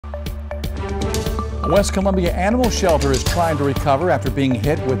A West Columbia animal shelter is trying to recover after being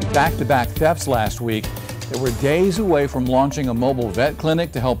hit with back-to-back thefts last week. They were days away from launching a mobile vet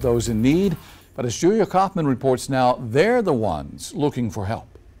clinic to help those in need. But as Julia Kaufman reports now, they're the ones looking for help.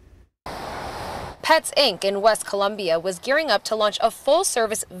 PETSinc in West Columbia was gearing up to launch a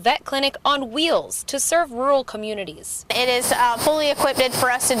full-service vet clinic on wheels to serve rural communities. It is fully equipped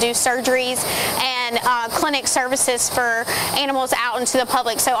for us to do surgeries and clinic services for animals out into the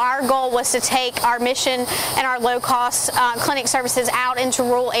public. So our goal was to take our mission and our low-cost clinic services out into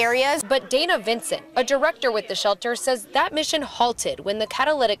rural areas. But Dana Vincent, a director with the shelter, says that mission halted when the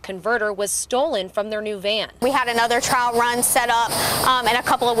catalytic converter was stolen from their new van. We had another trial run set up in a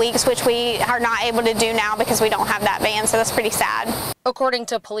couple of weeks, which we are not able to do now because we don't have that van, so that's pretty sad. According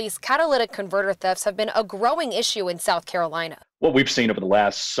to police, catalytic converter thefts have been a growing issue in South Carolina. What we've seen over the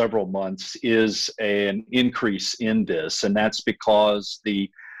last several months is an increase in this, and that's because the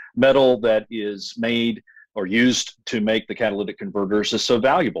metal that is made or used to make the catalytic converters is so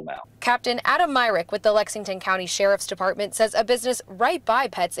valuable now. Captain Adam Myrick with the Lexington County Sheriff's Department says a business right by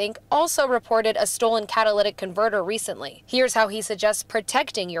PETSinc also reported a stolen catalytic converter recently. Here's how he suggests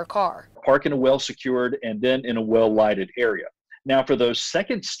protecting your car. Park in a well-secured and then in a well-lighted area. Now, for those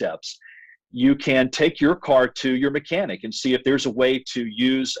second steps, you can take your car to your mechanic and see if there's a way to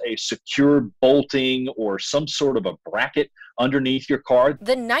use a secure bolting or some sort of a bracket underneath your car.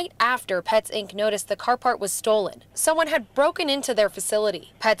 The night after PETSinc noticed the car part was stolen, someone had broken into their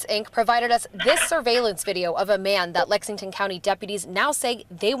facility. PETSinc provided us this surveillance video of a man that Lexington County deputies now say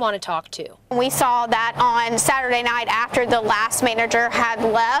they want to talk to. We saw that on Saturday night after the last manager had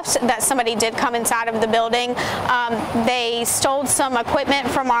left, that somebody did come inside of the building. They stole some equipment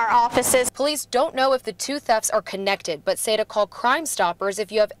from our offices. Police don't know if the two thefts are connected, but say to call Crime Stoppers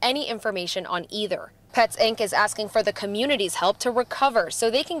if you have any information on either. PETSinc is asking for the community's help to recover so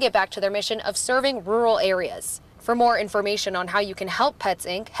they can get back to their mission of serving rural areas. For more information on how you can help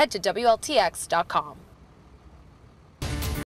PETSinc, head to WLTX.com.